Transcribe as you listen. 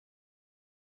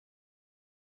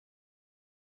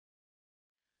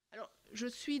Je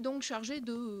suis donc chargée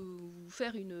de vous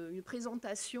faire une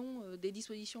présentation des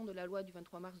dispositions de la loi du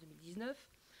 23 mars 2019,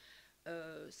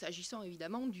 s'agissant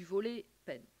évidemment du volet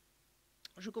peine.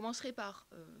 Je commencerai par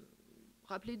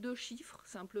rappeler 2 chiffres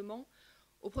simplement.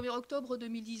 Au 1er octobre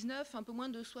 2019, un peu moins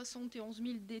de 71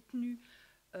 000 détenus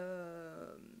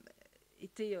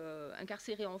étaient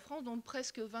incarcérés en France, dont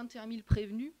presque 21 000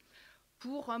 prévenus,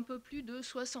 pour un peu plus de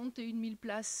 61 000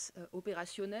 places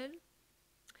opérationnelles.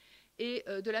 Et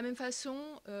de la même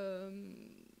façon,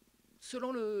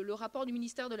 selon le rapport du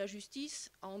ministère de la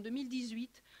Justice, en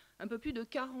 2018, un peu plus de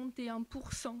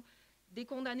 41% des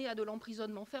condamnés à de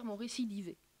l'emprisonnement ferme ont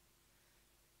récidivé.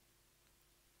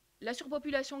 La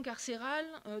surpopulation carcérale,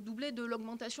 doublée de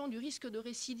l'augmentation du risque de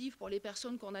récidive pour les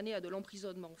personnes condamnées à de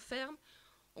l'emprisonnement ferme,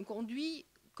 ont conduit,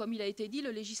 comme il a été dit,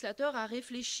 le législateur à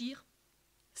réfléchir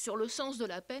sur le sens de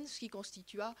la peine, ce qui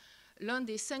constitua l'un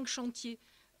des 5 chantiers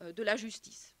de la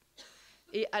justice.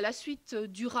 Et à la suite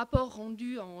du rapport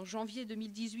rendu en janvier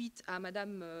 2018 à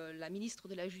Madame la ministre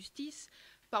de la Justice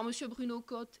par Monsieur Bruno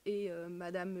Cotte et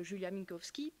Madame Julia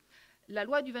Minkowski, la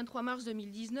loi du 23 mars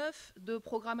 2019 de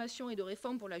programmation et de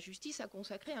réforme pour la justice a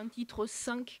consacré un titre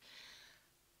 5,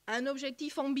 un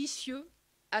objectif ambitieux,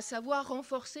 à savoir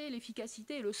renforcer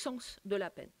l'efficacité et le sens de la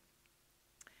peine.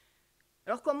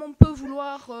 Alors, comme on peut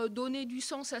vouloir donner du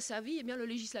sens à sa vie, eh bien, le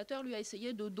législateur lui a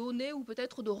essayé de donner ou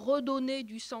peut-être de redonner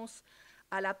du sens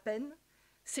à la peine,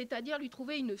 c'est-à-dire lui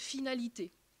trouver une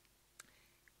finalité,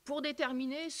 pour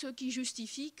déterminer ce qui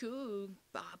justifie que,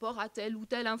 par rapport à telle ou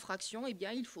telle infraction, eh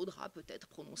bien, il faudra peut-être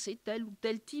prononcer tel ou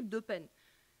tel type de peine,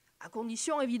 à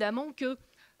condition évidemment que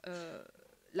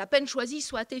la peine choisie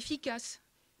soit efficace,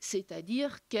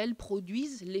 c'est-à-dire qu'elle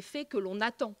produise l'effet que l'on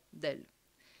attend d'elle.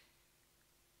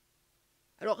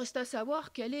 Alors reste à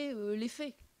savoir quel est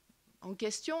l'effet en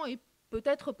question, et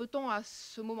peut-être peut-on à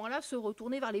ce moment-là se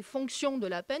retourner vers les fonctions de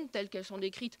la peine telles qu'elles sont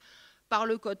décrites par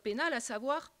le Code pénal, à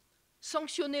savoir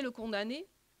sanctionner le condamné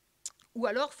ou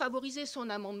alors favoriser son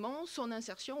amendement, son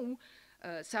insertion ou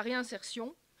sa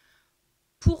réinsertion,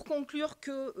 pour conclure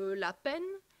que la peine,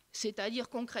 c'est-à-dire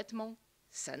concrètement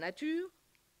sa nature,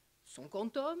 son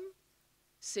quantum,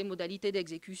 ses modalités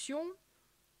d'exécution,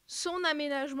 son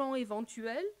aménagement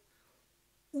éventuel,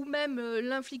 ou même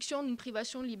l'infliction d'une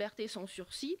privation de liberté sans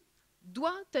sursis,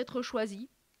 doit être choisie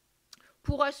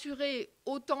pour assurer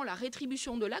autant la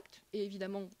rétribution de l'acte, et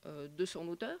évidemment de son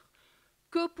auteur,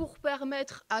 que pour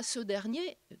permettre à ce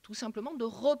dernier, tout simplement, de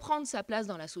reprendre sa place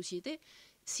dans la société,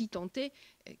 si tant est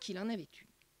qu'il en avait une.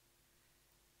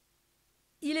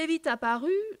 Il est vite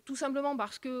apparu, tout simplement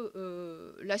parce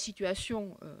que la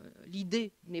situation,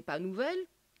 l'idée n'est pas nouvelle,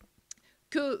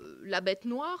 que la bête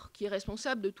noire, qui est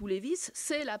responsable de tous les vices,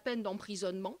 c'est la peine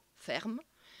d'emprisonnement ferme,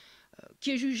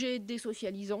 qui est jugée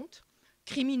désocialisante,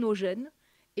 criminogène,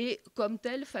 et comme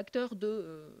tel facteur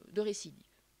de récidive.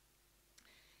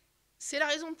 C'est la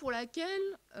raison pour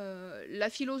laquelle la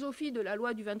philosophie de la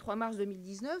loi du 23 mars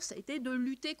 2019, ça a été de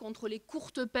lutter contre les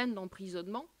courtes peines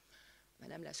d'emprisonnement,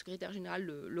 Madame la secrétaire générale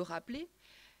le rappelait,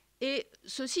 et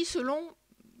ceci selon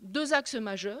 2 axes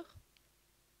majeurs: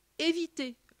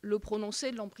 éviter le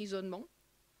prononcé de l'emprisonnement,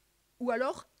 ou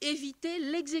alors éviter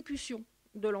l'exécution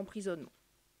de l'emprisonnement.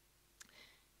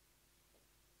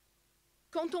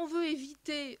 Quand on veut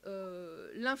éviter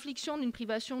l'infliction d'une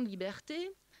privation de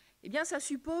liberté, eh bien, ça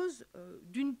suppose,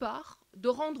 d'une part, de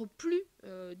rendre plus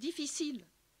difficile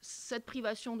cette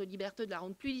privation de liberté, de la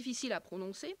rendre plus difficile à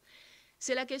prononcer.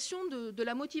 C'est la question de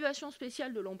la motivation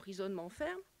spéciale de l'emprisonnement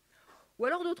ferme. Ou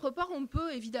alors, d'autre part, on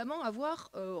peut évidemment avoir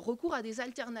recours à des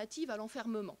alternatives à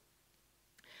l'enfermement.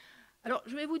 Alors,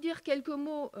 je vais vous dire quelques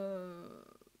mots,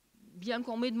 bien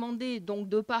qu'on m'ait demandé donc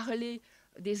de parler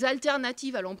des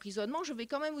alternatives à l'emprisonnement, je vais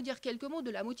quand même vous dire quelques mots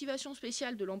de la motivation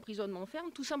spéciale de l'emprisonnement ferme,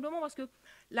 tout simplement parce que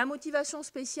la motivation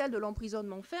spéciale de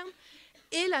l'emprisonnement ferme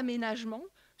et l'aménagement,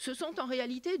 ce sont en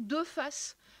réalité 2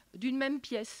 faces d'une même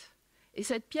pièce. Et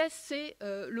cette pièce, c'est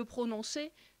le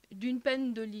prononcé d'une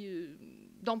peine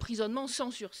d'emprisonnement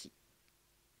sans sursis.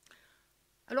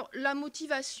 Alors, la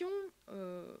motivation,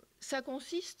 ça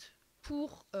consiste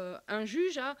pour un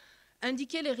juge à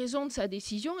indiquer les raisons de sa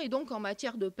décision, et donc en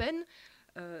matière de peine,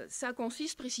 ça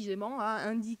consiste précisément à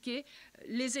indiquer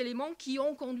les éléments qui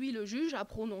ont conduit le juge à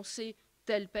prononcer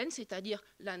telle peine, c'est-à-dire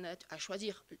à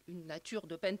choisir une nature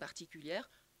de peine particulière,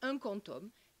 un quantum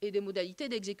et des modalités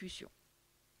d'exécution.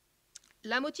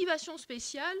 La motivation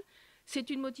spéciale, c'est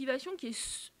une motivation qui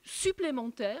est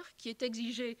supplémentaire, qui est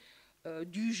exigée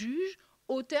du juge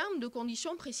au terme de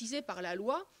conditions précisées par la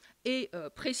loi, et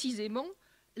précisément,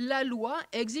 la loi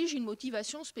exige une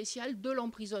motivation spéciale de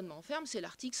l'emprisonnement ferme, c'est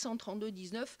l'article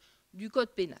 132-19 du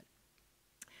Code pénal.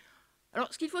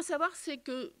 Alors, ce qu'il faut savoir, c'est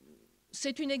que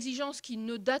c'est une exigence qui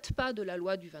ne date pas de la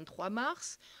loi du 23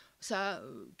 mars. Ça a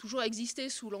toujours existé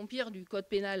sous l'empire du code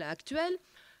pénal actuel.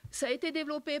 Ça a été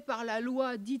développé par la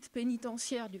loi dite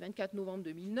pénitentiaire du 24 novembre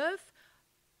 2009,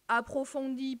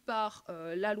 approfondi par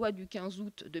la loi du 15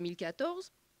 août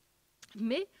 2014.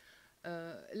 Mais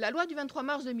la loi du 23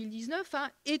 mars 2019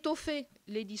 a étoffé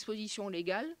les dispositions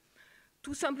légales,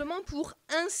 tout simplement pour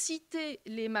inciter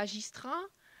les magistrats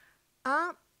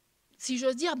à, si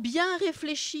j'ose dire, bien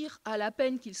réfléchir à la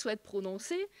peine qu'ils souhaitent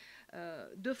prononcer,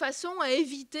 de façon à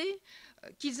éviter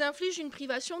qu'ils infligent une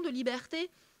privation de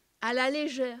liberté à la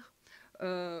légère,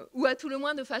 ou à tout le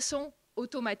moins de façon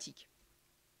automatique.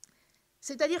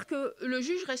 C'est-à-dire que le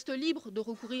juge reste libre de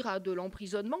recourir à de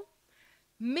l'emprisonnement,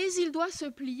 mais il doit se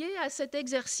plier à cet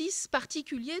exercice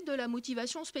particulier de la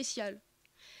motivation spéciale.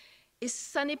 Et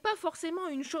ça n'est pas forcément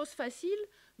une chose facile,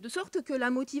 de sorte que la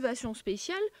motivation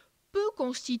spéciale peut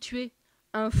constituer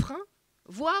un frein,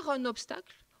 voire un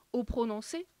obstacle au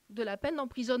prononcé de la peine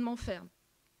d'emprisonnement ferme.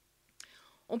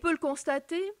 On peut le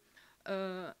constater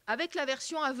avec la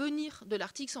version à venir de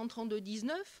l'article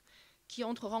 132-19, qui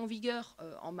entrera en vigueur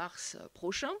en mars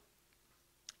prochain,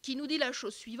 qui nous dit la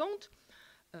chose suivante.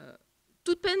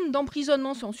 Toute peine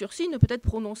d'emprisonnement sans sursis ne peut être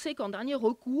prononcée qu'en dernier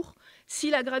recours si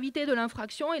la gravité de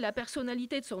l'infraction et la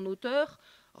personnalité de son auteur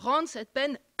rendent cette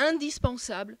peine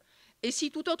indispensable et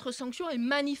si toute autre sanction est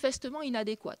manifestement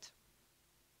inadéquate.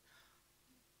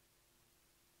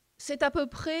 C'est à peu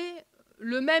près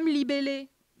le même libellé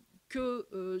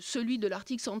que celui de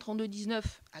l'article 132-19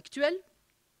 actuel,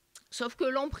 sauf que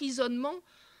l'emprisonnement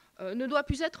ne doit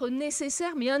plus être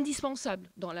nécessaire mais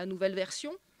indispensable dans la nouvelle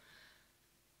version.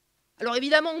 Alors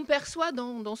évidemment, on perçoit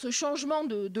dans ce changement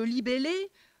de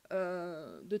libellé,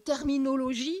 de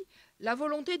terminologie, la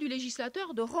volonté du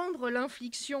législateur de rendre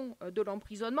l'infliction de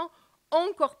l'emprisonnement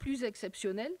encore plus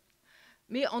exceptionnelle.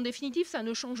 Mais en définitive, ça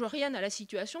ne change rien à la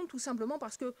situation, tout simplement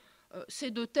parce que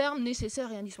ces deux termes,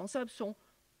 nécessaires et indispensables, sont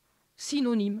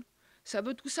synonymes. Ça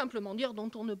veut tout simplement dire dont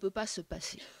on ne peut pas se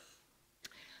passer.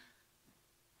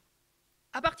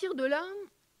 À partir de là,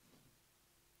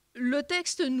 le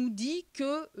texte nous dit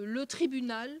que le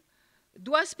tribunal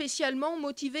doit spécialement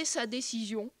motiver sa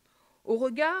décision au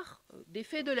regard des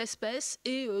faits de l'espèce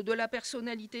et de la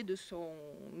personnalité de son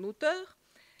auteur,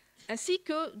 ainsi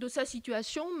que de sa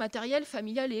situation matérielle,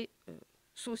 familiale et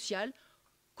sociale,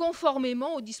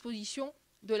 conformément aux dispositions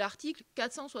de l'article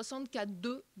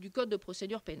 464.2 du Code de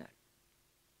procédure pénale.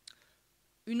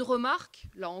 Une remarque,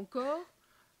 là encore,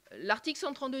 l'article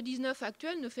 132.19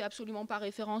 actuel ne fait absolument pas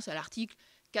référence à l'article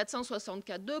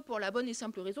 464.2 pour la bonne et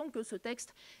simple raison que ce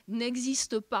texte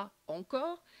n'existe pas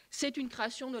encore. C'est une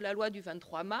création de la loi du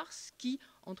 23 mars qui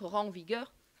entrera en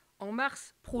vigueur en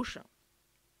mars prochain.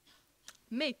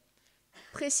 Mais,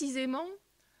 précisément,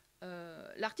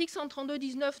 l'article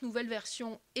 132.19, nouvelle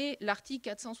version, et l'article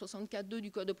 464.2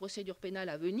 du Code de procédure pénale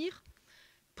à venir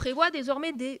prévoient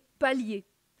désormais des paliers.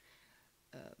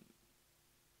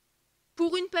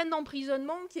 Pour une peine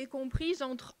d'emprisonnement qui est comprise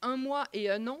entre 1 mois et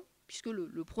 1 an, puisque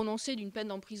le prononcé d'une peine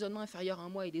d'emprisonnement inférieure à 1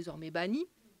 mois est désormais banni,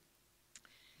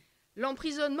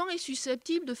 l'emprisonnement est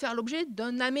susceptible de faire l'objet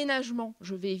d'un aménagement.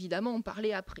 Je vais évidemment en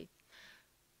parler après.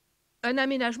 Un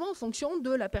aménagement en fonction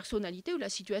de la personnalité ou de la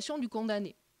situation du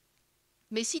condamné.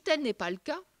 Mais si tel n'est pas le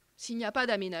cas, s'il n'y a pas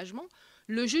d'aménagement,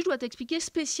 le juge doit expliquer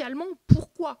spécialement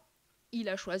pourquoi il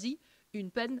a choisi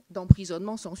une peine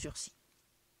d'emprisonnement sans sursis.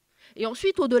 Et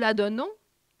ensuite, au-delà d'1 an,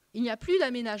 il n'y a plus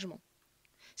d'aménagement.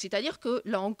 C'est-à-dire que,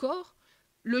 là encore,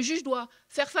 le juge doit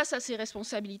faire face à ses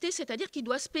responsabilités, c'est-à-dire qu'il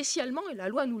doit spécialement, et la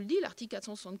loi nous le dit, l'article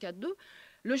 464.2,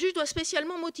 le juge doit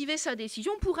spécialement motiver sa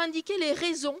décision pour indiquer les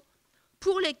raisons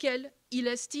pour lesquelles il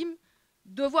estime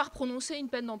devoir prononcer une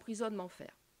peine d'emprisonnement ferme.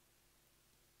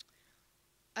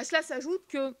 À cela s'ajoute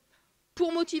que,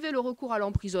 pour motiver le recours à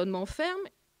l'emprisonnement ferme,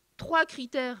 3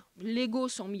 critères légaux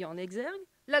sont mis en exergue: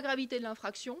 la gravité de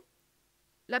l'infraction,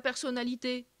 la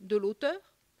personnalité de l'auteur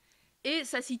et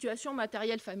sa situation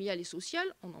matérielle, familiale et sociale,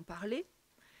 on en parlait.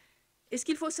 Et ce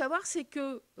qu'il faut savoir, c'est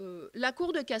que la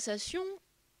Cour de cassation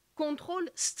contrôle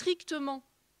strictement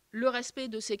le respect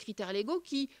de ces critères légaux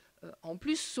qui, en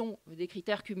plus, sont des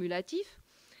critères cumulatifs,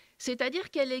 c'est-à-dire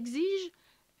qu'elle exige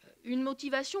une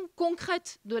motivation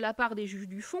concrète de la part des juges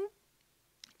du fond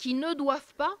qui ne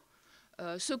doivent pas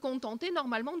se contenter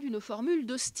normalement d'une formule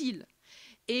de style.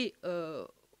 Et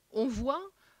on voit,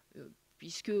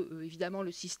 puisque évidemment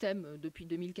le système depuis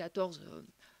 2014,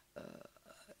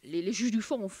 les juges du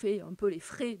fond ont fait un peu les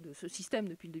frais de ce système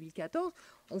depuis 2014,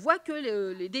 on voit que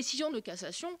les décisions de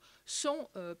cassation sont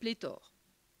pléthores.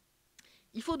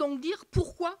 Il faut donc dire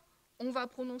pourquoi on va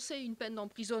prononcer une peine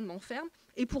d'emprisonnement ferme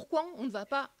et pourquoi on ne va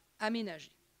pas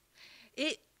aménager.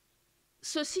 Et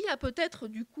ceci a peut-être,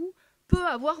 du coup, peut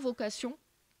avoir vocation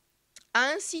à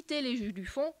inciter les juges du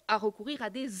fond à recourir à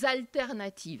des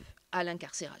alternatives à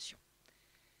l'incarcération.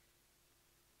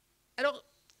 Alors,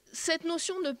 cette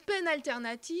notion de peine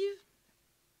alternative,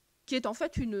 qui est en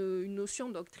fait une notion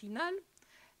doctrinale,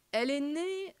 elle est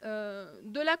née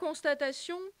de la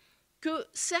constatation que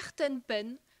certaines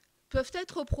peines peuvent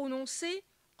être prononcées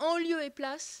en lieu et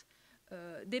place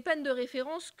des peines de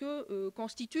référence que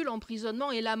constituent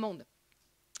l'emprisonnement et l'amende.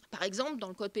 Par exemple, dans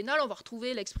le Code pénal, on va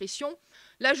retrouver l'expression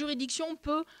 « la juridiction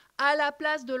peut, à la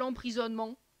place de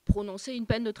l'emprisonnement, prononcer une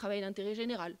peine de travail d'intérêt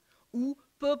général » ou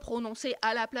 « peut prononcer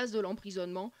à la place de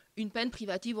l'emprisonnement une peine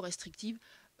privative ou restrictive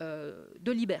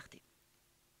de liberté ».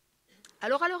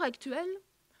 Alors, à l'heure actuelle,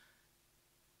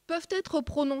 peuvent être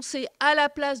prononcées à la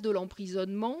place de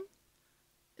l'emprisonnement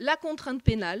la contrainte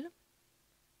pénale,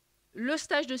 le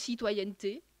stage de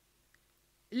citoyenneté,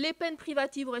 les peines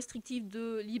privatives ou restrictives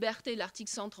de liberté,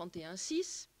 l'article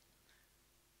 131.6,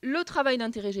 le travail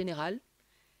d'intérêt général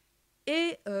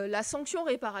et la sanction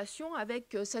réparation,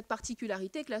 avec cette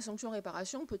particularité que la sanction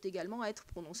réparation peut également être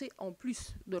prononcée en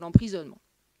plus de l'emprisonnement.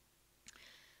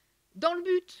 Dans le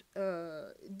but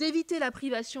d'éviter la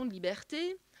privation de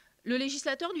liberté, le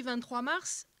législateur du 23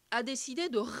 mars a décidé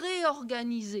de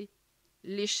réorganiser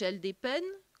l'échelle des peines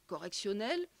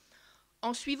correctionnelles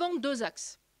en suivant deux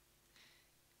axes.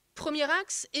 Premier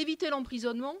axe, éviter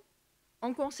l'emprisonnement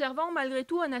en conservant malgré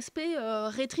tout un aspect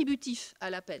rétributif à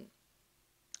la peine.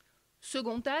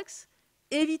 Second axe,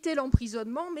 éviter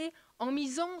l'emprisonnement mais en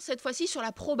misant cette fois-ci sur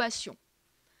la probation.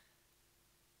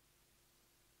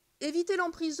 Éviter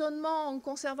l'emprisonnement en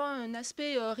conservant un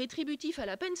aspect rétributif à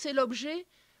la peine, c'est l'objet,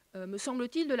 me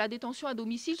semble-t-il, de la détention à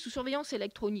domicile sous surveillance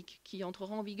électronique qui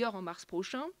entrera en vigueur en mars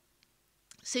prochain.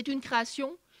 C'est une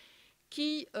création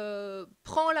qui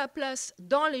prend la place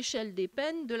dans l'échelle des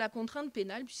peines de la contrainte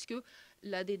pénale, puisque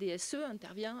la DDSE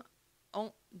intervient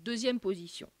en deuxième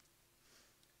position.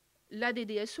 La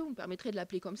DDSE, vous me permettrez de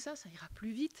l'appeler comme ça ira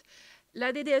plus vite.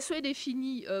 La DDSE est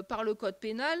définie par le Code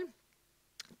pénal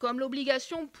comme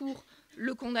l'obligation pour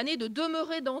le condamné de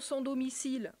demeurer dans son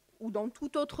domicile ou dans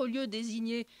tout autre lieu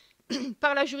désigné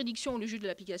par la juridiction ou le juge de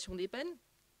l'application des peines,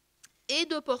 et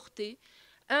de porter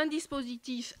un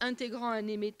dispositif intégrant un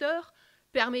émetteur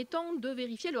permettant de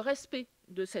vérifier le respect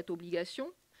de cette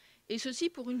obligation, et ceci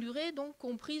pour une durée donc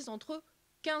comprise entre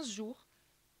 15 jours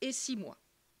et 6 mois.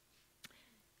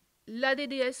 La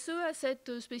DDSE a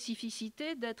cette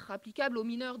spécificité d'être applicable aux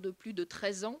mineurs de plus de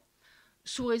 13 ans,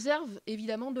 sous réserve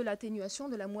évidemment de l'atténuation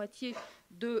de la moitié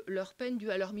de leur peine due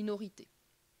à leur minorité.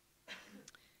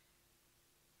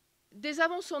 Dès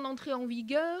avant son entrée en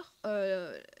vigueur,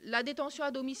 la détention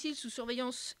à domicile sous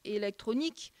surveillance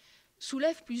électronique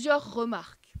soulève plusieurs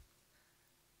remarques.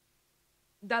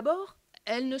 D'abord,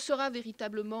 elle ne sera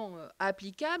véritablement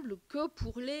applicable que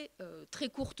pour les très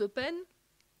courtes peines,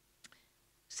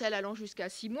 celles allant jusqu'à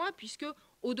 6 mois, puisque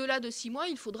au-delà de 6 mois,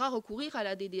 il faudra recourir à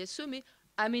la DDSE, mais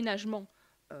aménagement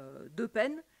de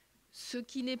peine, ce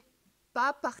qui n'est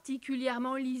pas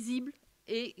particulièrement lisible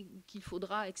et qu'il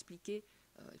faudra expliquer.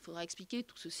 Il faudra expliquer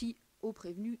tout ceci aux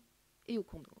prévenus et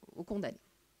aux condamnés.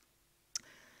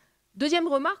 Deuxième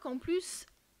remarque, en plus,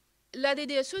 la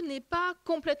DDSE n'est pas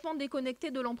complètement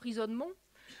déconnectée de l'emprisonnement,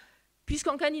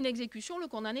 puisqu'en cas d'inexécution, le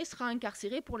condamné sera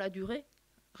incarcéré pour la durée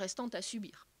restant à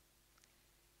subir.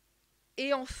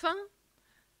 Et enfin,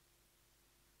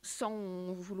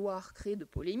 sans vouloir créer de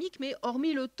polémique, mais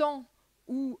hormis le temps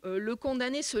où le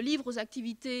condamné se livre aux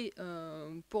activités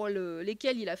pour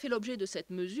lesquelles il a fait l'objet de cette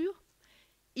mesure,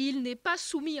 il n'est pas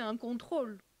soumis à un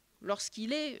contrôle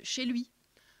lorsqu'il est chez lui,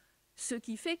 ce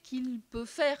qui fait qu'il peut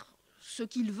faire ce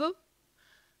qu'il veut,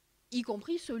 y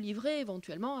compris se livrer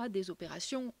éventuellement à des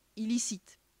opérations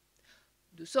illicites.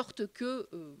 De sorte que,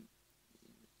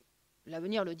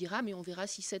 l'avenir le dira, mais on verra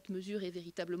si cette mesure est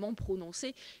véritablement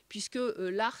prononcée, puisque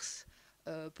l'ARS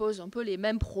pose un peu les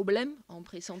mêmes problèmes en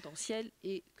présententiel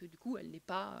et que du coup, elle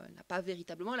n'a pas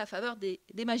véritablement la faveur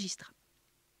des magistrats.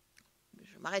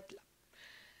 Je m'arrête là.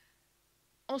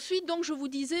 Ensuite, donc, je vous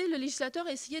disais, le législateur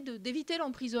a essayé d'éviter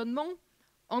l'emprisonnement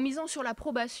en misant sur la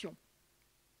probation.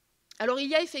 Alors, il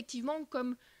y a effectivement,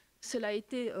 comme cela a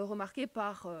été remarqué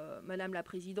par Madame la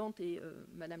Présidente et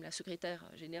Madame la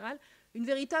Secrétaire Générale, une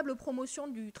véritable promotion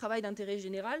du travail d'intérêt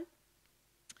général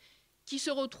qui se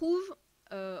retrouve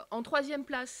en troisième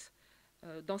place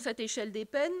dans cette échelle des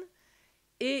peines.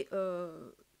 Et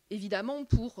évidemment,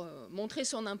 pour montrer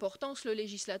son importance, le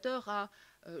législateur a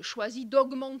choisi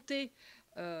d'augmenter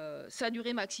sa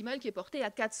durée maximale qui est portée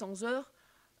à 400 heures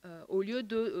au lieu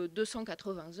de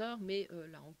 280 heures. Mais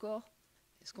là encore,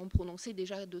 est-ce qu'on prononçait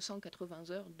déjà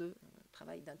 280 heures de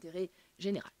travail d'intérêt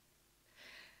général?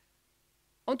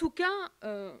 En tout cas,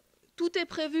 tout est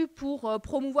prévu pour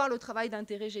promouvoir le travail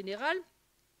d'intérêt général,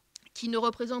 qui ne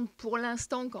représente pour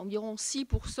l'instant qu'environ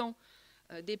 6%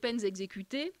 des peines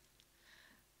exécutées.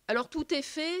 Alors tout est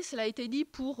fait, cela a été dit,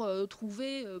 pour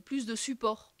trouver plus de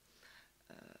support.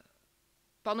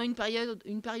 Pendant une période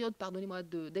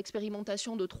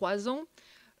d'expérimentation de 3 ans,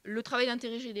 le travail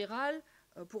d'intérêt général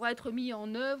pourra être mis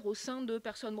en œuvre au sein de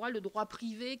personnes morales de droit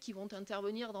privé qui vont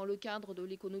intervenir dans le cadre de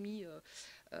l'économie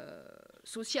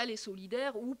sociale et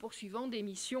solidaire ou poursuivant des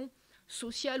missions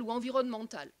sociales ou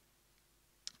environnementales.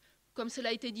 Comme cela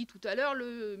a été dit tout à l'heure,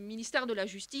 le ministère de la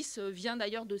Justice vient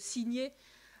d'ailleurs de signer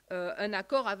un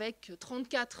accord avec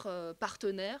 34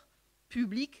 partenaires,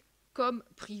 publics comme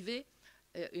privés,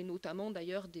 et notamment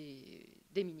d'ailleurs des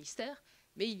ministères,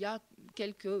 mais il y a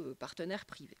quelques partenaires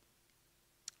privés.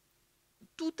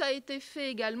 Tout a été fait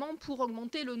également pour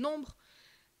augmenter le nombre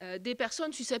des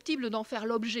personnes susceptibles d'en faire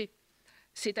l'objet.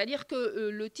 C'est-à-dire que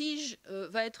le TIG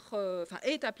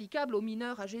est applicable aux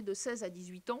mineurs âgés de 16 à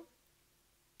 18 ans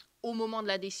au moment de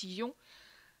la décision,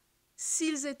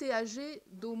 s'ils étaient âgés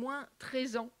d'au moins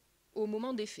 13 ans au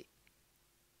moment des faits.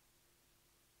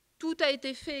 Tout a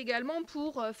été fait également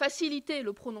pour faciliter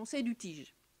le prononcé du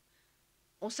TIG.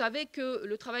 On savait que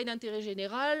le travail d'intérêt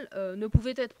général ne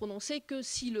pouvait être prononcé que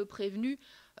si le prévenu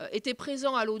était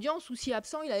présent à l'audience ou si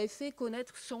absent, il avait fait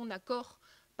connaître son accord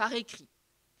par écrit.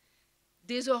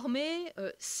 Désormais,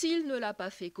 s'il ne l'a pas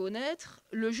fait connaître,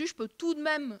 le juge peut tout de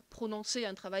même prononcer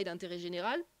un travail d'intérêt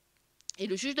général et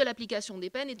le juge de l'application des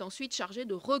peines est ensuite chargé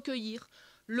de recueillir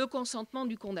le consentement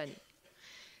du condamné.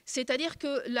 C'est-à-dire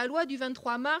que la loi du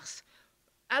 23 mars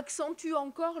accentue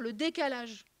encore le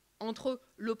décalage entre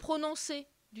le prononcé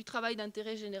du travail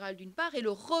d'intérêt général d'une part et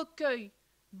le recueil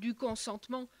du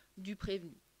consentement du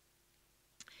prévenu.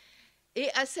 Et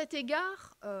à cet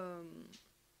égard,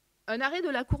 un arrêt de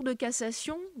la Cour de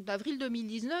cassation d'avril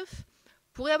 2019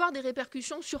 pourrait avoir des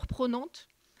répercussions surprenantes.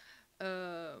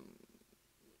 Je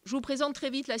vous présente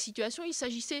très vite la situation. Il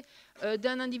s'agissait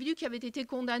d'un individu qui avait été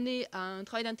condamné à un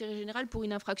travail d'intérêt général pour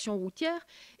une infraction routière.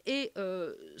 Et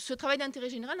ce travail d'intérêt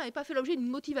général n'avait pas fait l'objet d'une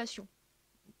motivation.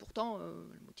 Pourtant,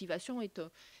 la motivation est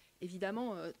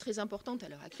évidemment très importante à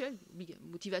l'heure actuelle.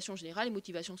 Motivation générale et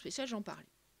motivation spéciale, j'en parlais.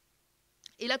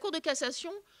 Et la Cour de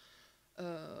cassation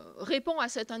répond à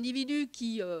cet individu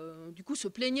qui, du coup, se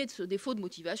plaignait de ce défaut de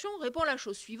motivation, répond la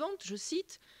chose suivante, je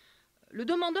cite, « Le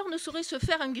demandeur ne saurait se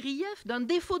faire un grief d'un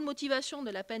défaut de motivation de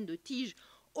la peine de TIG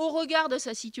au regard de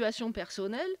sa situation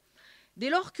personnelle, dès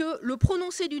lors que le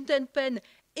prononcé d'une telle peine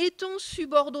étant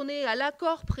subordonné à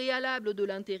l'accord préalable de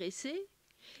l'intéressé,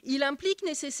 il implique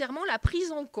nécessairement la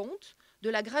prise en compte de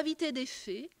la gravité des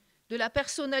faits, de la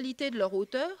personnalité de leur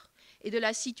auteur et de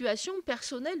la situation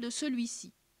personnelle de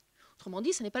celui-ci. » Autrement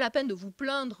dit, ce n'est pas la peine de vous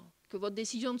plaindre que votre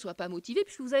décision ne soit pas motivée,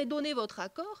 puisque vous avez donné votre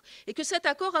accord, et que cet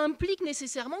accord implique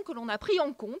nécessairement que l'on a pris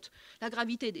en compte la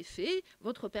gravité des faits,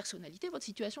 votre personnalité, votre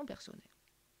situation personnelle.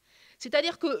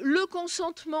 C'est-à-dire que le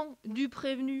consentement du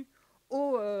prévenu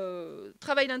au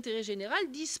travail d'intérêt général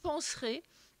dispenserait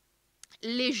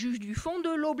les juges du fond de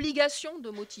l'obligation de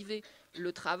motiver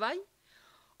le travail,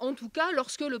 en tout cas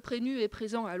lorsque le prévenu est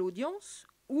présent à l'audience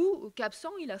ou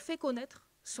qu'absent, il a fait connaître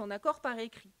son accord par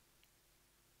écrit.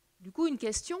 Du coup, une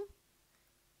question,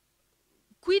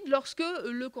 quid lorsque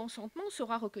le consentement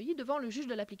sera recueilli devant le juge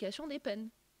de l'application des peines?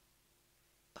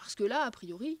 Parce que là, a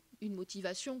priori, une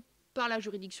motivation par la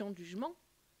juridiction de jugement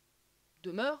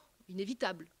demeure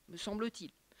inévitable, me semble-t-il.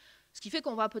 Ce qui fait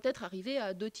qu'on va peut-être arriver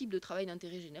à deux types de travail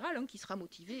d'intérêt général, un qui sera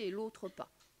motivé et l'autre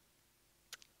pas.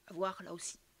 À voir là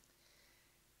aussi.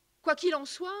 Quoi qu'il en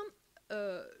soit,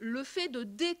 le fait de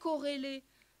décorréler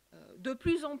de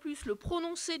plus en plus le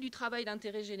prononcé du travail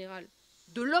d'intérêt général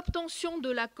de l'obtention de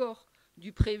l'accord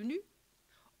du prévenu,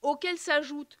 auquel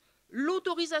s'ajoute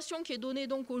l'autorisation qui est donnée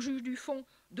donc au juge du fond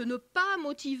de ne pas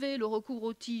motiver le recours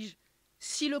au TIG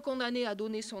si le condamné a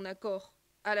donné son accord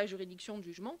à la juridiction de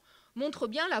jugement, montre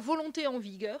bien la volonté en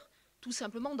vigueur, tout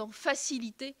simplement, d'en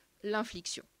faciliter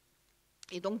l'infliction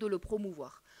et donc de le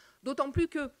promouvoir. D'autant plus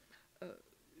que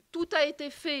tout a été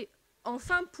fait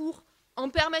enfin pour en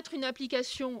permettre une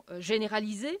application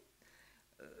généralisée.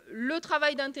 Le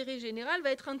travail d'intérêt général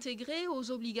va être intégré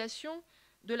aux obligations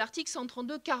de l'article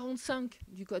 132-45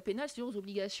 du Code pénal, c'est-à-dire aux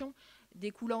obligations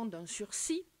découlant d'un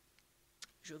sursis.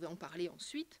 Je vais en parler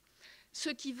ensuite. Ce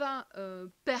qui va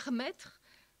permettre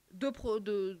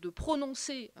de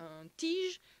prononcer un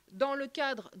TIG dans le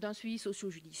cadre d'un suivi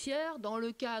socio-judiciaire, dans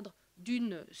le cadre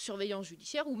d'une surveillance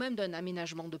judiciaire ou même d'un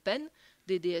aménagement de peine,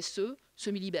 des DSE,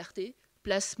 semi-liberté,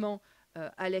 placement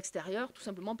à l'extérieur, tout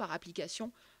simplement par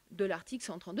application de l'article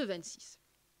 132-26.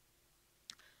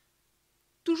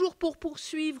 Toujours pour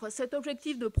poursuivre cet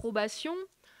objectif de probation,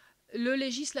 le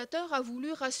législateur a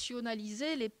voulu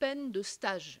rationaliser les peines de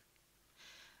stage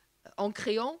en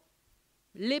créant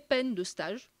les peines de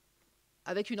stage,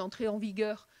 avec une entrée en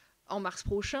vigueur en mars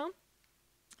prochain.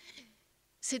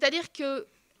 C'est-à-dire qu'il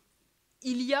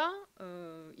y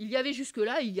avait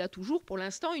jusque-là, il y a toujours pour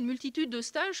l'instant, une multitude de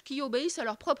stages qui obéissent à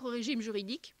leur propre régime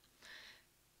juridique,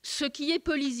 ce qui est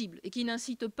peu lisible et qui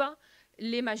n'incite pas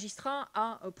les magistrats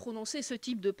à prononcer ce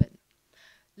type de peine.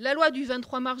 La loi du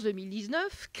 23 mars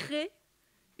 2019 crée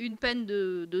une peine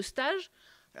de stage,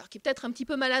 alors qui est peut-être un petit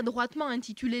peu maladroitement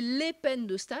intitulée « les peines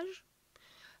de stage »,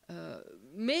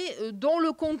 mais dont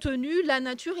le contenu, la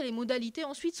nature et les modalités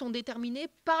ensuite sont déterminés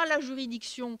par la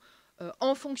juridiction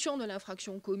en fonction de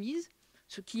l'infraction commise,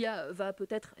 ce qui va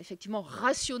peut-être effectivement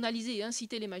rationaliser et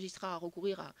inciter les magistrats à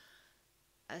recourir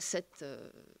à cette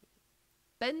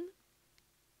peine.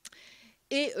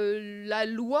 Et la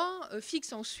loi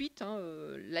fixe ensuite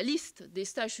la liste des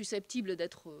stages susceptibles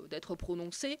d'être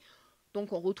prononcés.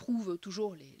 Donc on retrouve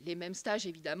toujours les mêmes stages,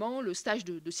 évidemment. Le stage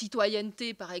de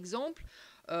citoyenneté, par exemple,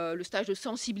 le stage de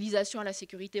sensibilisation à la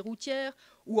sécurité routière,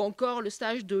 ou encore le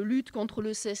stage de lutte contre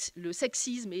le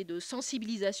sexisme et de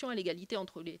sensibilisation à l'égalité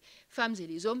entre les femmes et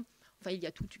les hommes. Enfin, il y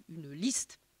a toute une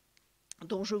liste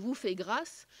dont je vous fais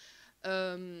grâce.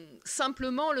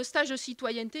 Simplement, le stage de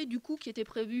citoyenneté, du coup, qui était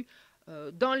prévu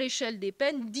dans l'échelle des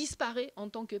peines, disparaît en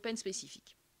tant que peine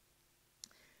spécifique.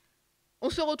 On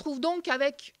se retrouve donc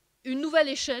avec une nouvelle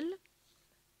échelle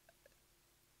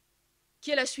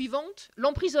qui est la suivante,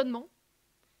 l'emprisonnement,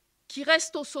 qui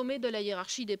reste au sommet de la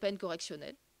hiérarchie des peines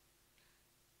correctionnelles,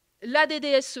 la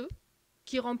DDSE,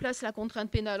 qui remplace la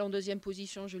contrainte pénale en deuxième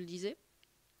position, je le disais,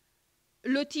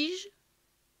 le TIG,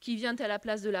 qui vient à la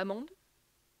place de l'amende,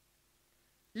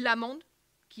 l'amende,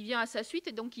 qui vient à sa suite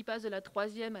et donc qui passe de la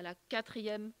troisième à la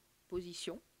quatrième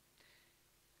position.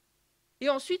 Et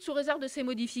ensuite, sous réserve de ces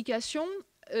modifications,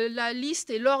 la liste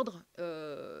et l'ordre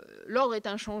est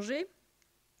inchangé.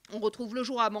 On retrouve le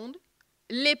jour amende,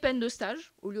 les peines de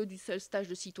stage, au lieu du seul stage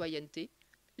de citoyenneté,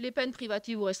 les peines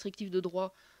privatives ou restrictives de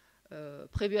droit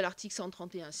prévues à l'article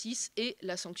 131.6 et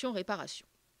la sanction réparation.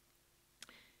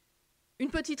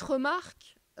 Une petite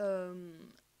remarque,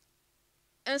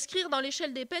 inscrire dans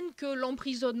l'échelle des peines que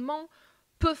l'emprisonnement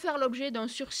peut faire l'objet d'un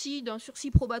sursis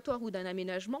probatoire ou d'un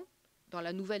aménagement, dans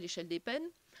la nouvelle échelle des peines,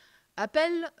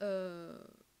 appelle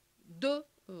deux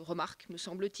remarques, me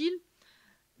semble-t-il.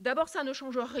 D'abord, ça ne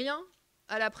change rien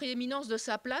à la prééminence de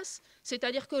sa place,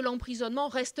 c'est-à-dire que l'emprisonnement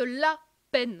reste la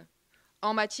peine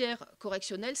en matière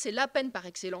correctionnelle, c'est la peine par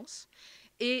excellence.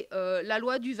 Et la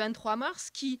loi du 23 mars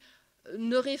qui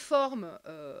ne réforme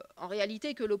en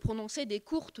réalité que le prononcé des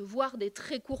courtes, voire des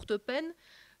très courtes peines,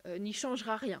 n'y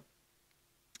changera rien.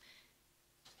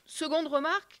 Seconde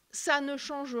remarque, ça ne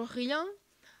change rien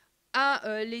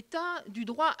à l'état du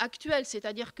droit actuel,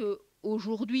 c'est-à-dire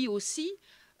qu'aujourd'hui aussi,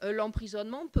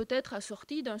 l'emprisonnement peut être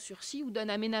assorti d'un sursis ou d'un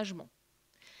aménagement.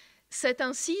 Cette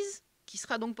incise, qui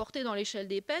sera donc portée dans l'échelle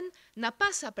des peines, n'a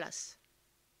pas sa place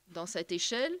dans cette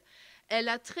échelle. Elle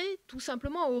a trait tout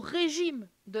simplement au régime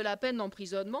de la peine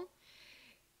d'emprisonnement,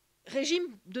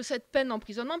 régime de cette peine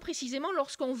d'emprisonnement précisément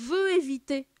lorsqu'on veut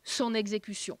éviter son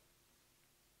exécution.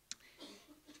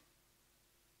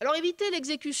 Alors éviter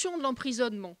l'exécution de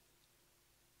l'emprisonnement,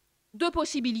 deux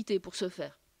possibilités pour ce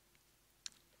faire.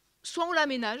 Soit on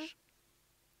l'aménage,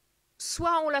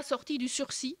 soit on l'assortit du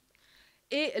sursis.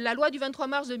 Et la loi du 23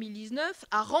 mars 2019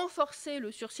 a renforcé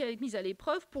le sursis avec mise à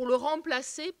l'épreuve pour le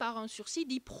remplacer par un sursis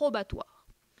dit probatoire.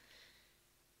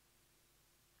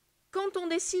 Quand on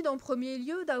décide en premier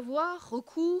lieu d'avoir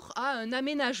recours à un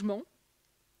aménagement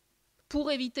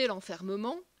pour éviter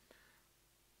l'enfermement,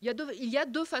 il y a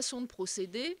deux façons de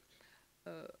procéder,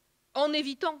 en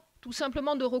évitant tout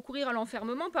simplement de recourir à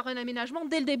l'enfermement par un aménagement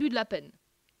dès le début de la peine,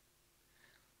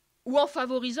 ou en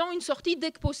favorisant une sortie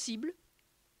dès que possible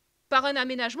par un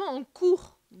aménagement en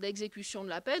cours d'exécution de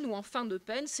la peine ou en fin de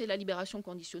peine, c'est la libération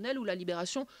conditionnelle ou la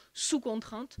libération sous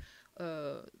contrainte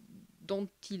dont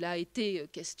il a été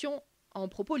question en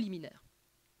propos liminaire.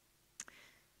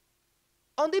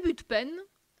 En début de peine,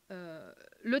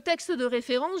 le texte de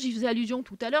référence, j'y faisais allusion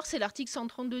tout à l'heure, c'est l'article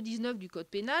 132.19 du Code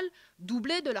pénal,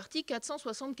 doublé de l'article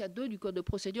 464.2 du Code de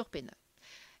procédure pénale,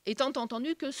 étant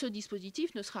entendu que ce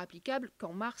dispositif ne sera applicable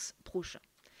qu'en mars prochain.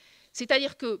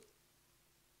 C'est-à-dire que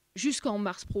jusqu'en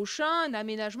mars prochain, un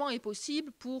aménagement est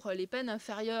possible pour les peines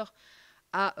inférieures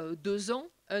à 2 ans,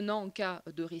 1 an en cas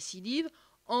de récidive,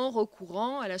 en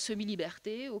recourant à la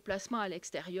semi-liberté, au placement à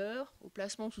l'extérieur, au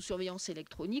placement sous surveillance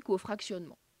électronique ou au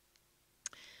fractionnement.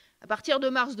 À partir de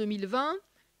mars 2020,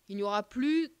 il n'y aura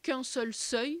plus qu'un seul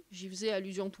seuil, j'y faisais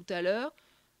allusion tout à l'heure,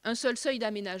 un seul seuil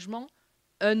d'aménagement,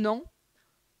 1 an.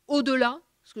 Au-delà,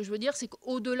 ce que je veux dire, c'est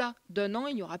qu'au-delà d'1 an,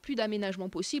 il n'y aura plus d'aménagement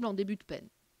possible en début de peine.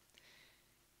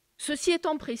 Ceci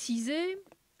étant précisé,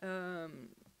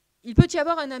 il peut y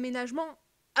avoir un aménagement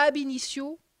ab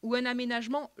initio ou un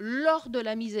aménagement lors de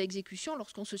la mise à exécution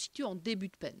lorsqu'on se situe en début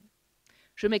de peine.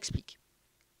 Je m'explique.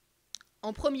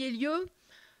 En premier lieu,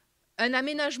 un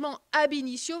aménagement ab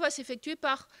initio va s'effectuer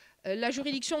par la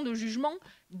juridiction de jugement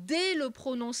dès le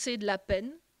prononcé de la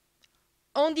peine,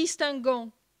 en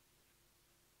distinguant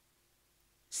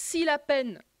si la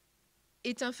peine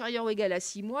est inférieure ou égale à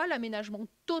 6 mois, l'aménagement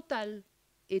total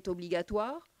est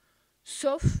obligatoire,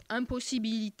 sauf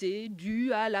impossibilité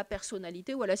due à la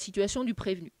personnalité ou à la situation du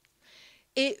prévenu.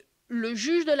 Et le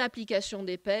juge de l'application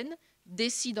des peines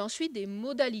décide ensuite des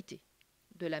modalités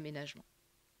de l'aménagement.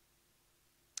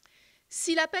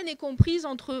 Si la peine est comprise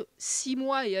entre 6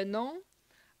 mois et 1 an,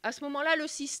 à ce moment-là, le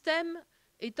système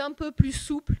est un peu plus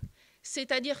souple,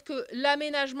 c'est-à-dire que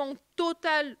l'aménagement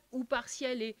total ou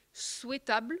partiel est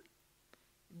souhaitable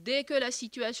dès que la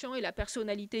situation et la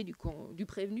personnalité du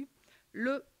prévenu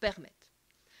le permettent.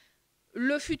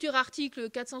 Le futur article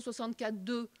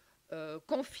 464.2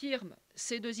 confirme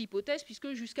ces deux hypothèses,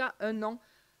 puisque jusqu'à 1 an,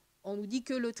 on nous dit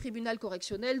que le tribunal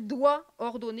correctionnel doit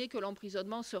ordonner que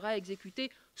l'emprisonnement sera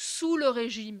exécuté sous le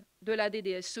régime de la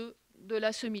DDSE, de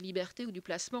la semi-liberté ou du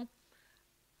placement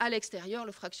à l'extérieur.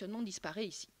 Le fractionnement disparaît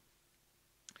ici.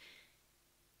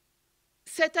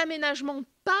 Cet aménagement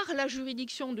par la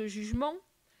juridiction de jugement,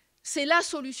 c'est la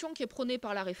solution qui est prônée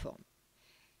par la réforme.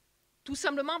 Tout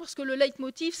simplement parce que le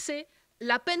leitmotiv, c'est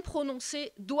la peine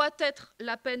prononcée doit être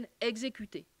la peine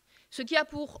exécutée. Ce qui a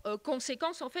pour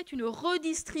conséquence, en fait, une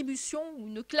redistribution,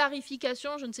 une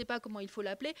clarification, je ne sais pas comment il faut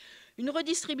l'appeler, une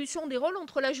redistribution des rôles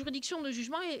entre la juridiction de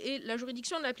jugement et la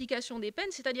juridiction de l'application des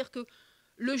peines, c'est-à-dire que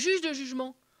le juge de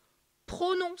jugement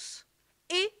prononce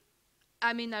et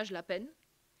aménage la peine,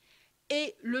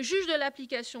 et le juge de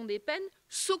l'application des peines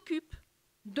s'occupe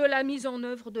de la mise en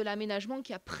œuvre de l'aménagement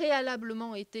qui a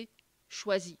préalablement été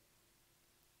choisi.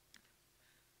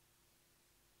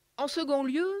 En second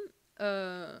lieu,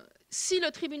 si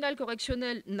le tribunal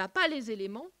correctionnel n'a pas les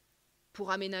éléments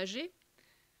pour aménager,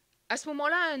 à ce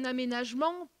moment-là, un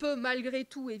aménagement peut malgré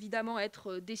tout évidemment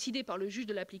être décidé par le juge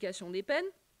de l'application des peines.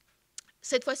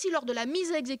 Cette fois-ci, lors de la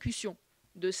mise à exécution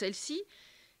de celle-ci,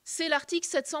 c'est l'article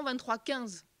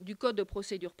 723.15 du Code de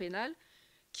procédure pénale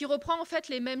qui reprend en fait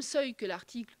les mêmes seuils que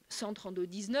l'article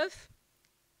 132.19.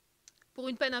 Pour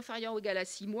une peine inférieure ou égale à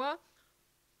 6 mois,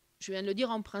 je viens de le dire,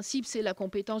 en principe, c'est la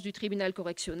compétence du tribunal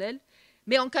correctionnel.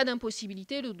 Mais en cas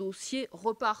d'impossibilité, le dossier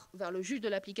repart vers le juge de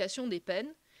l'application des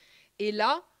peines. Et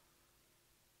là,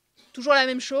 toujours la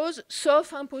même chose,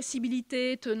 sauf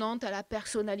impossibilité tenante à la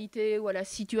personnalité ou à la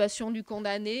situation du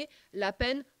condamné, la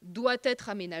peine doit être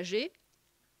aménagée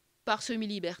par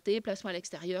semi-liberté, placement à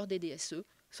l'extérieur, DDSE,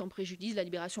 sans préjudice de la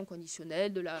libération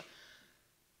conditionnelle, de la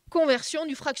conversion,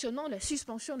 du fractionnement, de la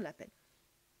suspension de la peine.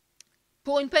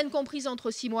 Pour une peine comprise entre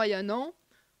 6 mois et 1 an,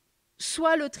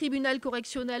 soit le tribunal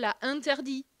correctionnel a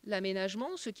interdit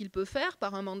l'aménagement, ce qu'il peut faire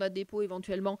par un mandat de dépôt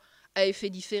éventuellement à effet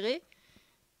différé,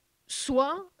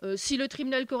 soit, si le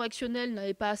tribunal correctionnel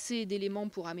n'avait pas assez d'éléments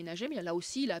pour aménager, bien là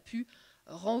aussi, il a pu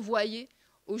renvoyer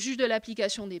au juge de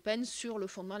l'application des peines sur le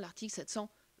fondement de l'article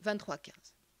 723.15.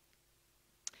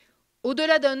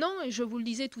 Au-delà d'1 an, et je vous le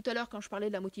disais tout à l'heure quand je parlais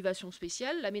de la motivation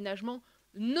spéciale, l'aménagement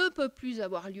ne peut plus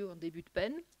avoir lieu en début de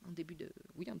peine,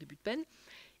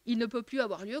 il ne peut plus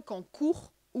avoir lieu qu'en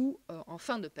cours ou en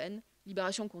fin de peine,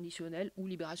 libération conditionnelle ou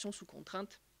libération sous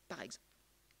contrainte, par exemple.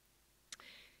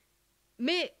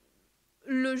 Mais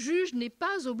le juge n'est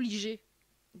pas obligé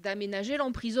d'aménager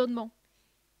l'emprisonnement.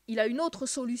 Il a une autre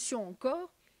solution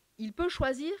encore, il peut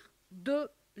choisir de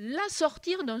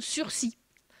l'assortir d'un sursis,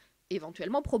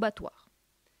 éventuellement probatoire.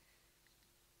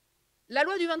 La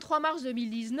loi du 23 mars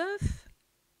 2019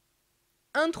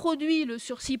 introduit le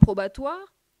sursis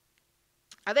probatoire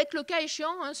avec, le cas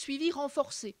échéant, un suivi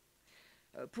renforcé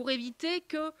pour éviter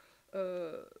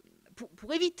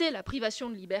la privation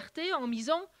de liberté en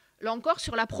misant, là encore,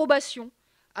 sur la probation,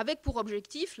 avec pour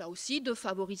objectif, là aussi, de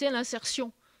favoriser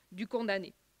l'insertion du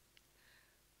condamné.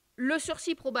 Le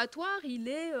sursis probatoire, il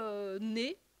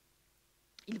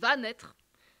va naître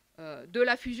de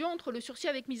la fusion entre le sursis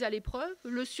avec mise à l'épreuve,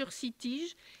 le sursis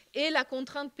tige et la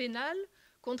contrainte pénale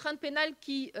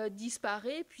qui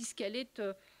disparaît puisqu'elle est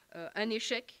un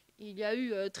échec. Il y a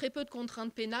eu très peu de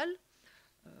contraintes pénales.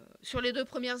 Sur les 2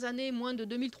 premières années, moins de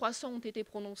 2300 ont été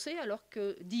prononcées alors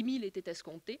que 10 000 étaient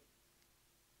escomptés.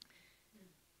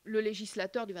 Le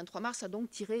législateur du 23 mars a donc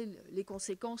tiré les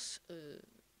conséquences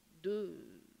de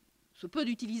ce peu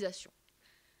d'utilisation.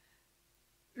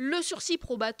 Le sursis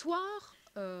probatoire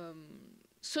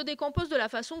se décompose de la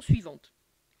façon suivante.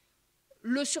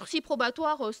 Le sursis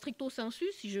probatoire stricto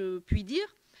sensu, si je puis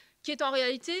dire, qui est en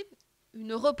réalité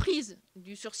une reprise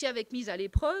du sursis avec mise à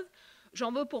l'épreuve.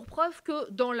 J'en veux pour preuve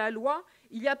que dans la loi,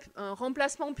 il y a un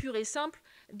remplacement pur et simple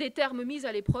des termes mis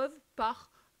à l'épreuve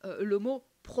par le mot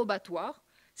probatoire,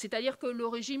 c'est-à-dire que le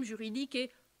régime juridique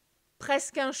est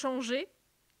presque inchangé.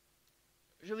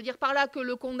 Je veux dire par là que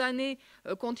le condamné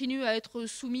continue à être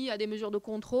soumis à des mesures de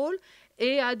contrôle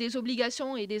et à des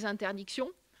obligations et des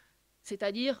interdictions,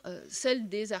 c'est-à-dire celles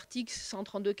des articles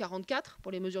 132-44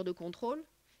 pour les mesures de contrôle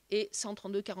et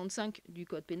 132-45 du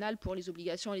Code pénal pour les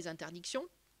obligations et les interdictions.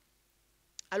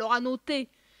 Alors à noter,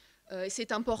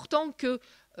 c'est important que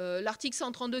l'article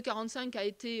 132-45 a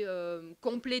été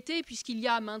complété puisqu'il y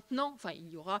a maintenant, enfin il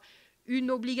y aura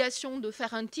une obligation de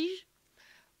faire un TIG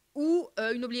ou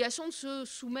une obligation de se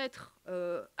soumettre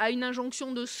à une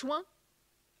injonction de soins,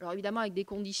 alors évidemment avec des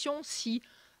conditions, si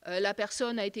la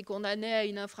personne a été condamnée à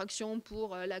une infraction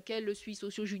pour laquelle le suivi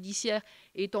socio-judiciaire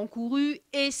est encouru,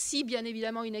 et si bien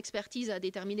évidemment une expertise a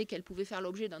déterminé qu'elle pouvait faire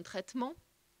l'objet d'un traitement,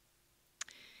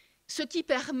 ce qui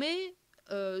permet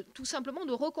tout simplement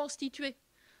de reconstituer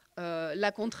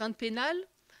la contrainte pénale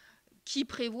qui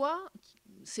prévoit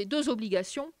ces deux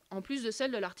obligations, en plus de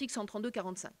celle de l'article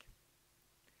 132-45.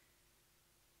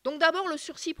 Donc d'abord le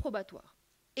sursis probatoire.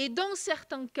 Et dans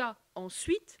certains cas,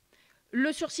 ensuite,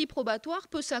 le sursis probatoire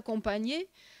peut s'accompagner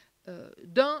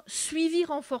d'un suivi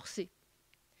renforcé.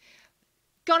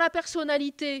 Quand la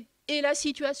personnalité et la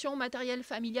situation matérielle,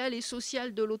 familiale et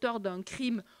sociale de l'auteur d'un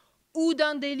crime ou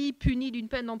d'un délit puni d'une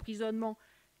peine d'emprisonnement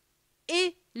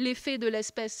et les faits de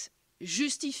l'espèce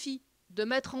justifient de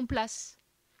mettre en place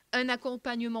un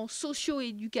accompagnement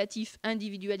socio-éducatif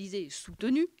individualisé et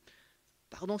soutenu,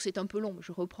 pardon, c'est un peu long, mais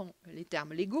je reprends les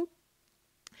termes légaux,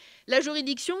 la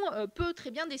juridiction peut très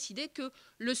bien décider que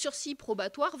le sursis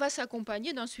probatoire va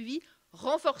s'accompagner d'un suivi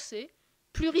renforcé,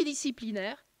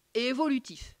 pluridisciplinaire et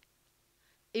évolutif.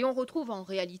 Et on retrouve en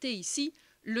réalité ici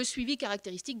le suivi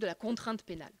caractéristique de la contrainte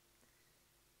pénale.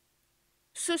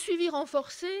 Ce suivi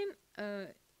renforcé,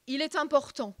 il est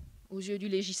important aux yeux du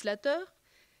législateur,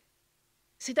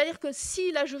 c'est-à-dire que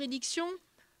si la juridiction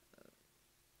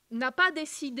n'a pas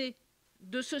décidé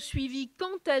de ce suivi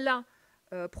quand elle a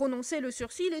prononcé le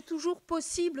sursis, il est toujours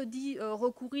possible d'y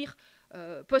recourir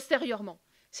postérieurement.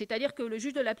 C'est-à-dire que le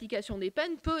juge de l'application des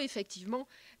peines peut effectivement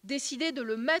décider de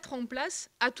le mettre en place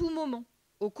à tout moment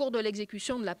au cours de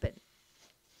l'exécution de la peine.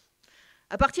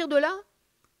 À partir de là,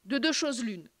 de deux choses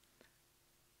l'une.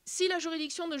 Si la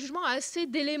juridiction de jugement a assez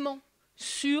d'éléments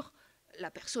sur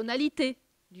la personnalité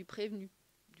du prévenu,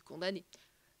 du condamné,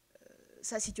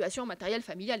 sa situation matérielle,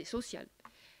 familiale et sociale,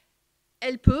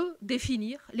 elle peut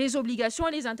définir les obligations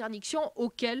et les interdictions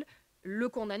auxquelles le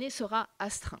condamné sera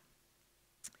astreint.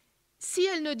 Si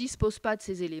elle ne dispose pas de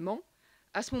ces éléments,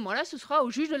 à ce moment-là, ce sera au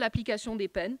juge de l'application des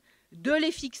peines de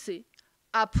les fixer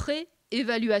après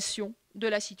évaluation de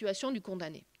la situation du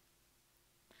condamné.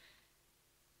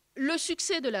 Le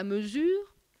succès de la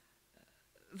mesure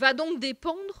va donc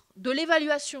dépendre de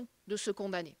l'évaluation de ce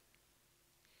condamné.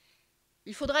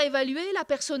 Il faudra évaluer la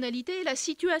personnalité et la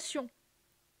situation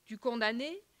du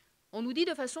condamné, on nous dit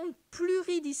de façon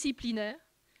pluridisciplinaire,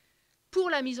 pour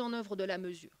la mise en œuvre de la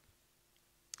mesure.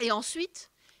 Et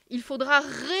ensuite, il faudra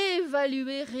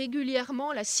réévaluer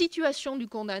régulièrement la situation du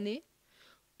condamné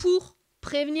pour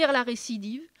prévenir la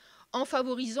récidive en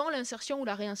favorisant l'insertion ou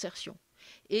la réinsertion.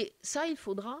 Et ça, il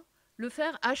faudra le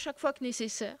faire à chaque fois que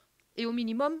nécessaire, et au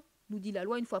minimum, nous dit la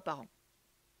loi, une fois par an.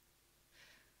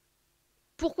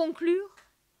 Pour conclure,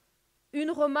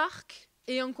 une remarque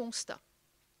et un constat.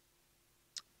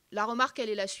 La remarque, elle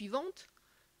est la suivante.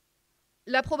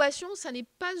 L'approbation, ça n'est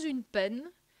pas une peine,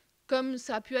 comme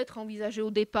ça a pu être envisagé au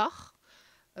départ,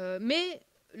 mais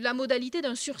la modalité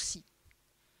d'un sursis.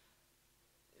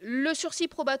 Le sursis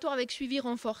probatoire avec suivi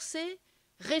renforcé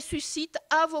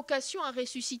a vocation à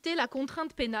ressusciter la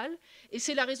contrainte pénale, et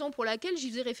c'est la raison pour laquelle, j'y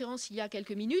faisais référence il y a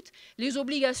quelques minutes, les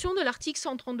obligations de l'article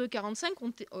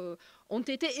 132-45 ont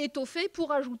été étoffées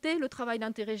pour ajouter le travail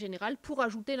d'intérêt général, pour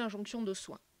ajouter l'injonction de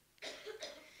soins.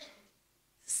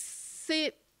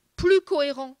 C'est plus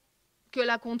cohérent que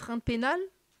la contrainte pénale,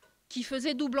 qui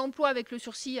faisait double emploi avec le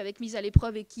sursis, avec mise à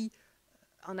l'épreuve et qui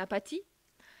en a pâti.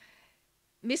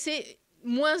 Mais c'est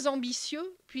moins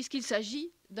ambitieux puisqu'il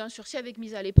s'agit d'un sursis avec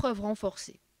mise à l'épreuve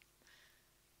renforcée.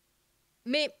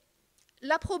 Mais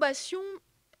l'approbation,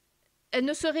 elle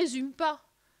ne se résume pas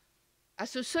à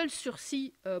ce seul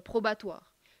sursis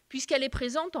probatoire, puisqu'elle est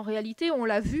présente en réalité, on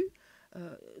l'a vu,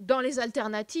 dans les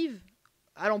alternatives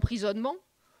à l'emprisonnement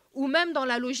ou même dans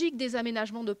la logique des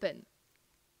aménagements de peine.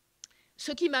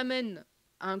 Ce qui m'amène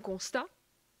à un constat.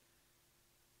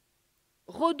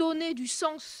 Redonner du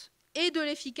sens et de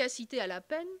l'efficacité à la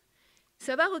peine,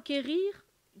 ça va requérir,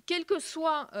 quelle que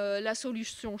soit la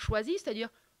solution choisie, c'est-à-dire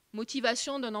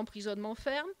motivation d'un emprisonnement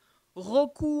ferme,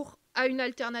 recours à une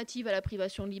alternative à la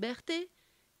privation de liberté,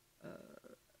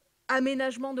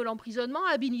 aménagement de l'emprisonnement,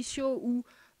 ab initio ou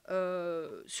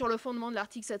sur le fondement de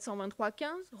l'article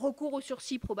 723-15, recours au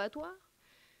sursis probatoire.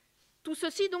 Tout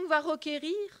ceci donc va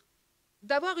requérir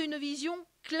d'avoir une vision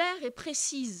claire et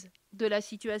précise de la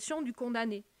situation du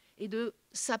condamné et de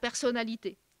sa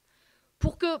personnalité,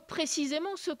 pour que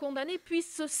précisément ce condamné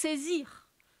puisse se saisir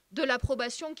de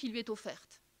l'approbation qui lui est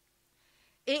offerte.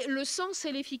 Et le sens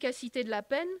et l'efficacité de la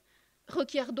peine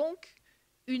requièrent donc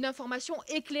une information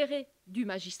éclairée du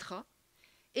magistrat,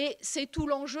 et c'est tout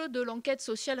l'enjeu de l'enquête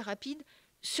sociale rapide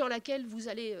sur laquelle vous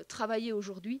allez travailler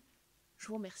aujourd'hui. Je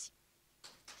vous remercie.